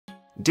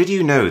Did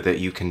you know that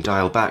you can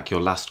dial back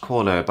your last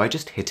caller by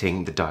just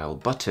hitting the dial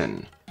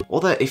button?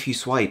 Or that if you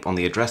swipe on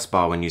the address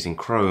bar when using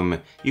Chrome,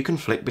 you can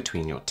flick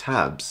between your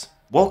tabs?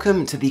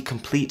 Welcome to the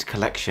complete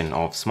collection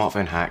of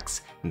smartphone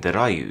hacks that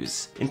I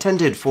use.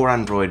 Intended for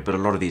Android, but a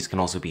lot of these can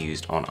also be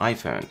used on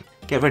iPhone.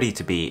 Get ready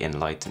to be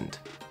enlightened.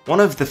 One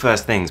of the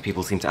first things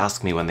people seem to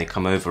ask me when they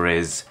come over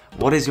is,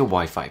 what is your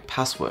Wi-Fi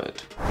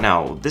password?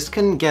 Now, this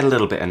can get a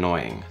little bit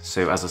annoying,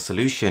 so as a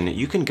solution,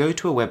 you can go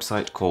to a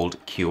website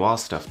called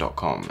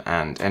qrstuff.com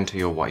and enter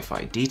your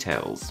Wi-Fi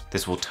details.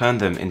 This will turn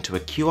them into a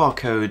QR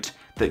code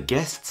that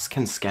guests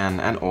can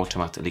scan and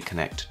automatically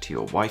connect to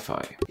your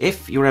Wi-Fi.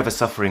 If you're ever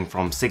suffering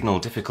from signal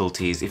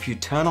difficulties, if you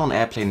turn on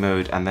airplane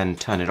mode and then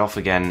turn it off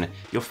again,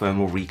 your phone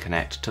will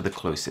reconnect to the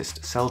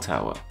closest cell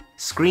tower.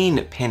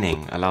 Screen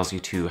pinning allows you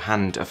to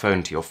hand a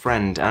phone to your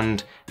friend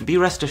and be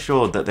rest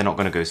assured that they're not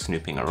going to go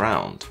snooping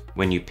around.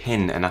 When you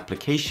pin an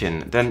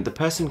application, then the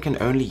person can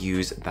only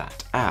use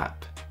that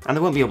app, and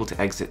they won't be able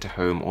to exit to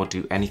home or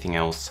do anything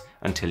else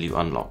until you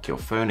unlock your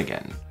phone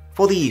again.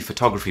 For the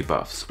photography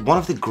buffs, one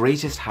of the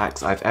greatest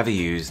hacks I've ever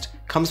used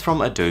comes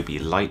from Adobe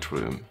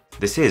Lightroom.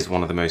 This is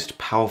one of the most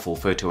powerful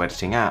photo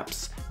editing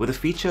apps with a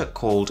feature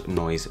called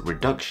noise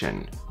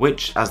reduction,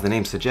 which, as the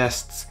name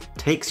suggests,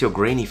 takes your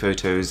grainy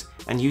photos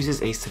and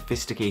uses a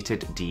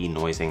sophisticated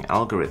denoising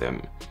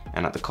algorithm,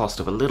 and at the cost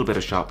of a little bit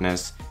of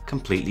sharpness,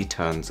 completely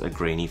turns a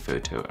grainy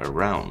photo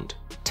around.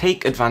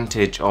 Take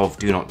advantage of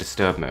Do Not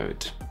Disturb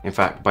mode. In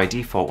fact, by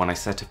default, when I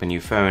set up a new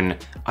phone,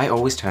 I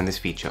always turn this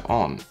feature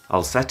on.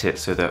 I'll set it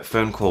so that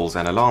phone calls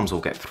and alarms will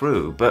get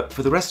through, but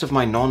for the rest of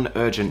my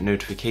non-urgent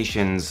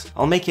notifications,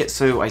 I'll make it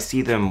so I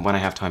see them when I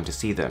have time to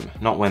see them,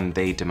 not when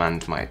they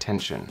demand my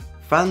attention.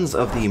 Fans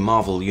of the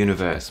Marvel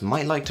universe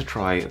might like to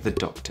try the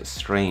Doctor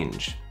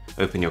Strange.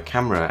 Open your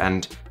camera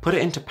and put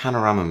it into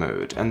panorama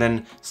mode, and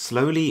then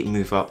slowly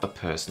move up a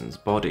person's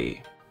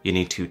body. You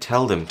need to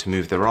tell them to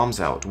move their arms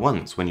out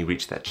once when you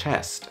reach their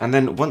chest, and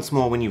then once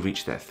more when you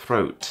reach their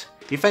throat.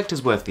 The effect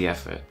is worth the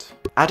effort.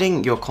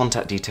 Adding your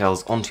contact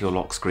details onto your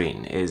lock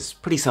screen is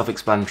pretty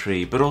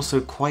self-explanatory, but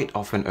also quite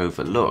often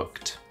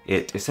overlooked.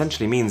 It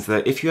essentially means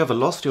that if you ever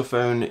lost your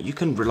phone, you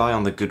can rely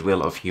on the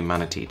goodwill of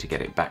humanity to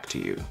get it back to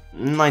you,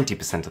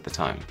 90% of the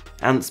time.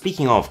 And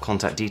speaking of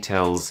contact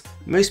details,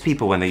 most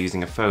people when they're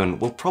using a phone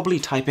will probably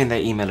type in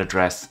their email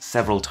address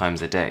several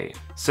times a day,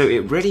 so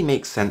it really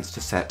makes sense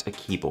to set a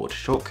keyboard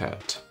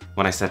shortcut.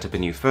 When I set up a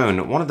new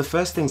phone, one of the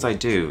first things I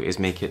do is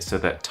make it so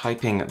that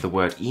typing the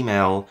word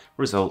email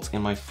results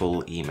in my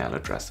full email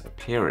address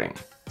appearing.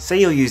 Say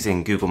you're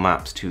using Google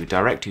Maps to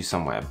direct you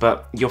somewhere,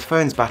 but your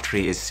phone's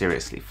battery is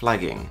seriously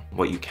flagging.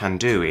 What you can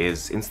do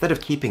is, instead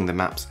of keeping the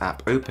Maps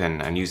app open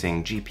and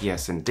using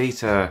GPS and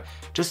data,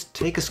 just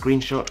take a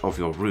screenshot of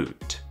your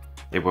route.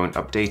 It won't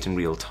update in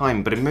real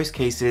time, but in most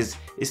cases,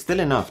 is still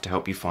enough to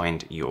help you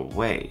find your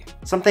way.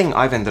 Something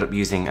I've ended up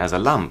using as a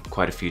lamp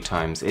quite a few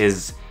times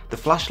is the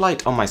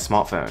flashlight on my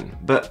smartphone,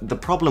 but the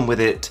problem with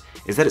it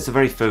is that it's a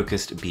very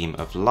focused beam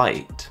of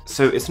light,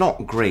 so it's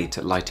not great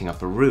at lighting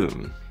up a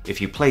room. If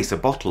you place a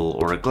bottle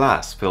or a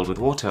glass filled with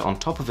water on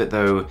top of it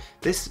though,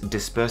 this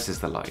disperses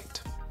the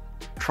light.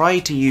 Try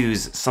to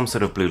use some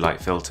sort of blue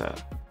light filter.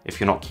 If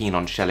you're not keen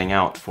on shelling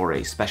out for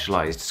a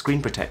specialized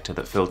screen protector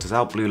that filters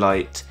out blue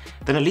light,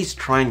 then at least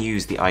try and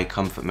use the eye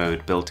comfort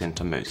mode built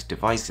into most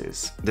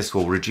devices. This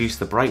will reduce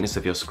the brightness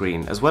of your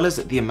screen as well as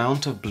the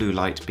amount of blue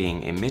light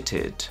being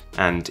emitted,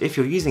 and if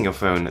you're using your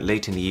phone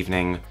late in the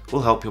evening,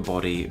 will help your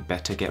body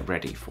better get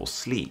ready for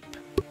sleep.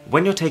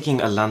 When you're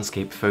taking a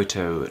landscape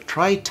photo,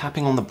 try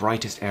tapping on the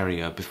brightest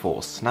area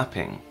before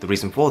snapping. The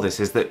reason for this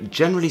is that,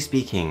 generally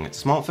speaking,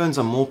 smartphones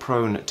are more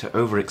prone to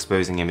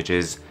overexposing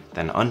images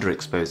than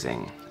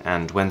underexposing,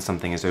 and when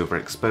something is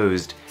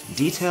overexposed,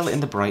 detail in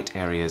the bright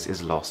areas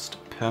is lost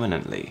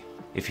permanently.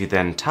 If you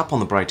then tap on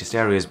the brightest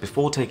areas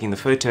before taking the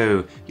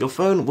photo, your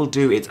phone will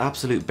do its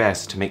absolute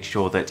best to make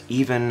sure that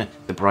even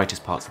the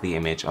brightest parts of the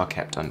image are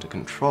kept under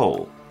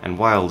control. And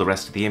while the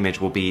rest of the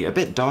image will be a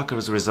bit darker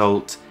as a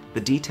result, the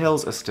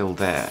details are still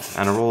there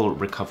and are all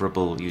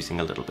recoverable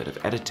using a little bit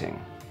of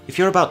editing. If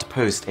you're about to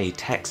post a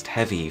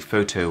text-heavy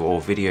photo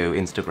or video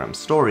Instagram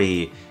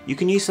story, you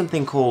can use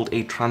something called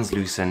a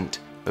translucent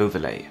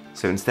overlay.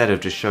 So instead of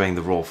just showing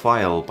the raw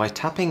file, by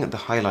tapping the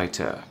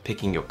highlighter,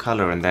 picking your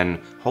color and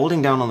then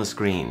holding down on the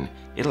screen,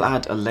 it'll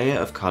add a layer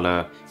of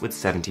color with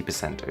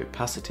 70%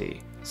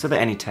 opacity, so that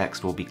any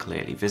text will be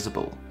clearly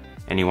visible.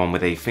 Anyone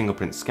with a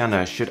fingerprint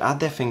scanner should add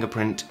their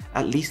fingerprint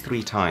at least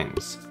 3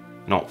 times.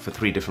 Not for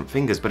 3 different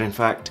fingers, but in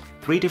fact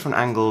 3 different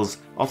angles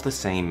of the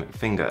same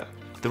finger.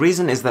 The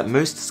reason is that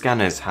most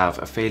scanners have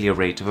a failure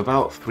rate of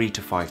about 3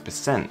 to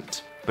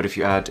 5%, but if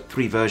you add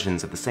 3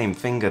 versions of the same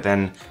finger,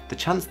 then the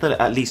chance that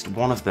at least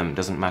one of them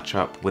doesn't match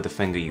up with the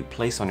finger you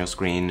place on your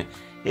screen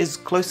is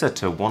closer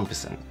to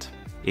 1%.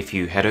 If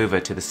you head over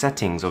to the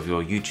settings of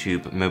your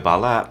YouTube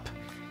mobile app,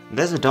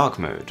 there's a dark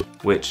mode,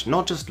 which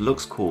not just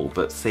looks cool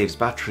but saves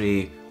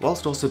battery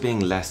whilst also being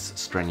less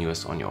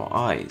strenuous on your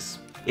eyes.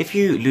 If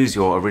you lose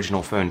your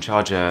original phone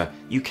charger,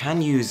 you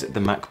can use the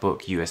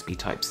MacBook USB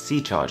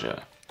Type-C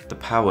charger. the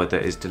power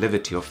that is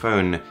delivered to your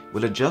phone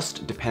will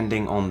adjust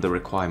depending on the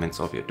requirements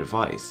of your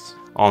device.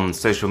 On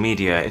social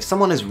media, if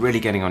someone is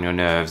really getting on your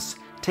nerves,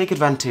 take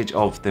advantage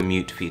of the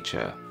mute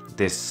feature.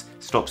 This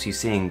stops you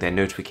seeing their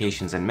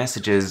notifications and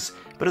messages,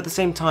 but at the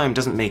same time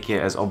doesn't make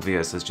it as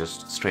obvious as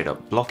just straight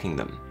up blocking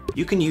them.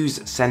 You can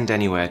use Send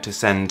Anywhere to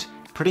send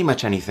pretty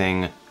much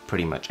anything,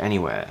 pretty much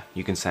anywhere.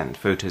 You can send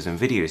photos and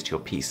videos to your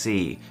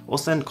PC, or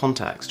send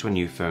contacts to a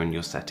new phone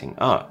you're setting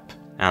up.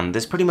 And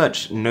there's pretty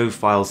much no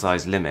file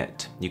size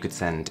limit. You could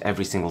send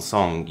every single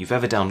song you've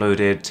ever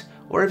downloaded,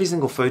 or every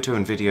single photo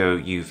and video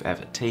you've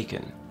ever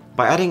taken.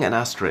 By adding an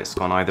asterisk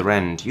on either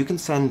end, you can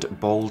send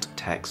bold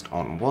text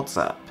on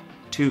WhatsApp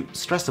to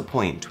stress a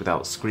point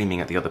without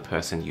screaming at the other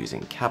person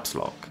using caps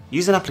lock.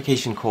 Use an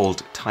application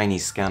called Tiny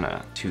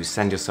Scanner to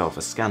send yourself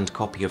a scanned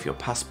copy of your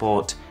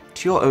passport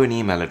to your own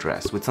email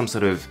address with some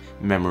sort of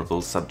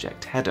memorable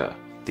subject header.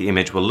 The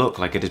image will look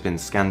like it has been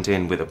scanned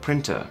in with a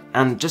printer,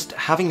 and just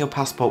having your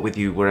passport with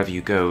you wherever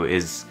you go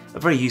is a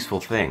very useful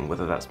thing,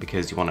 whether that's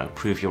because you want to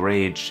prove your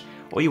age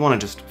or you want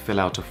to just fill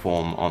out a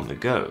form on the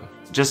go.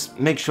 Just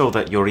make sure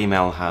that your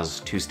email has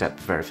two-step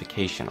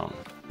verification on.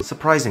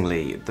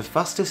 Surprisingly, the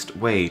fastest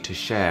way to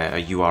share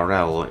a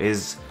URL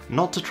is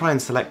not to try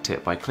and select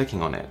it by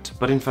clicking on it,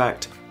 but in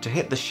fact to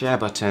hit the share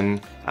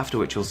button, after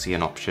which you'll see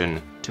an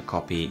option to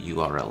copy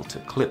URL to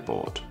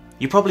clipboard.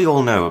 You probably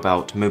all know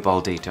about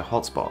mobile data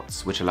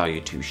hotspots, which allow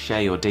you to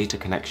share your data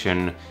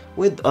connection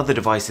with other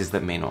devices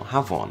that may not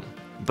have one.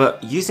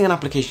 But using an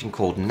application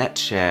called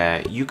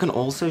NetShare, you can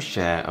also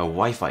share a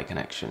Wi-Fi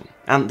connection.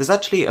 And there's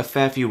actually a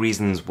fair few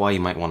reasons why you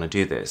might want to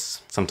do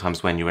this.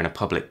 Sometimes when you're in a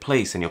public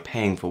place and you're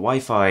paying for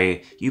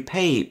Wi-Fi, you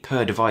pay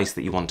per device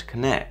that you want to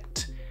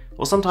connect.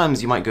 Or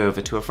sometimes you might go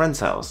over to a friend's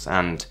house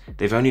and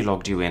they've only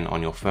logged you in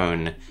on your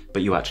phone,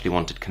 but you actually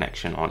wanted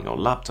connection on your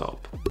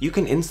laptop. You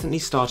can instantly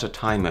start a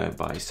timer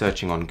by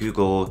searching on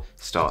Google,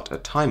 start a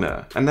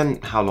timer, and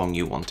then how long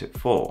you want it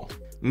for.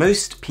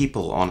 Most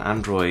people on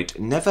Android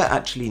never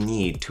actually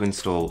need to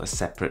install a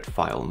separate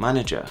file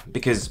manager,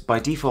 because by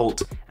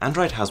default,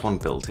 Android has one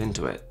built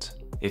into it.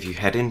 If you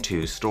head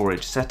into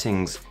Storage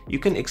Settings, you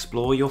can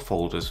explore your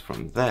folders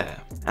from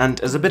there. And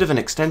as a bit of an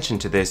extension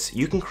to this,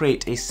 you can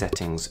create a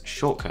Settings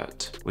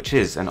shortcut, which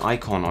is an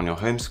icon on your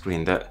home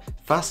screen that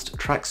fast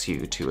tracks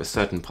you to a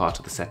certain part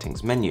of the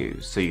settings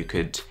menu, so you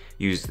could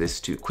use this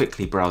to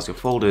quickly browse your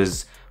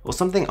folders, or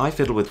something I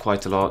fiddle with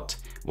quite a lot,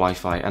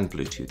 Wi-Fi and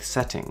Bluetooth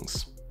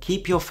settings.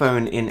 Keep your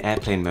phone in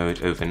airplane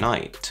mode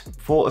overnight,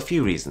 for a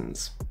few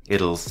reasons.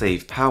 It'll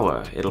save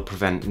power, it'll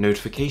prevent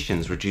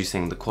notifications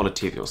reducing the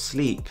quality of your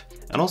sleep,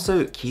 and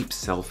also keep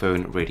cell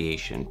phone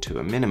radiation to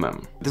a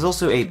minimum. There's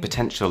also a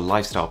potential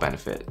lifestyle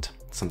benefit.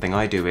 Something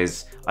I do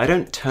is, I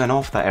don't turn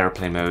off that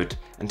airplane mode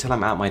until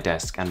I'm at my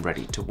desk and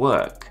ready to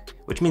work,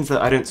 which means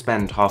that I don't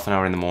spend half an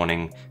hour in the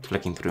morning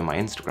flicking through my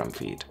Instagram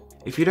feed.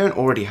 If you don't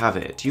already have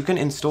it, you can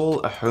install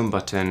a home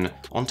button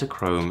onto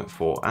Chrome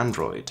for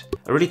Android,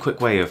 a really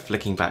quick way of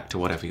flicking back to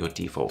whatever your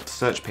default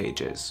search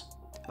page is.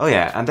 Oh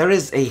yeah, and there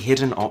is a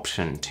hidden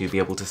option to be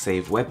able to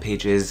save web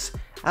pages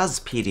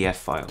as PDF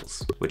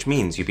files, which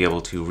means you'll be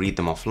able to read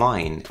them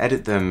offline,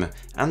 edit them,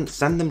 and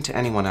send them to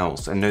anyone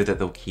else and know that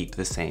they'll keep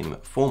the same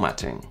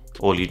formatting.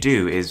 All you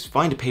do is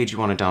find a page you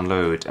want to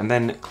download and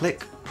then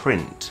click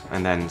print,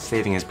 and then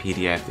saving as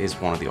PDF is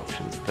one of the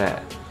options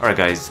there. Alright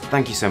guys,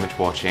 thank you so much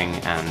for watching,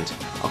 and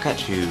I'll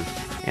catch you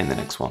in the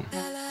next one.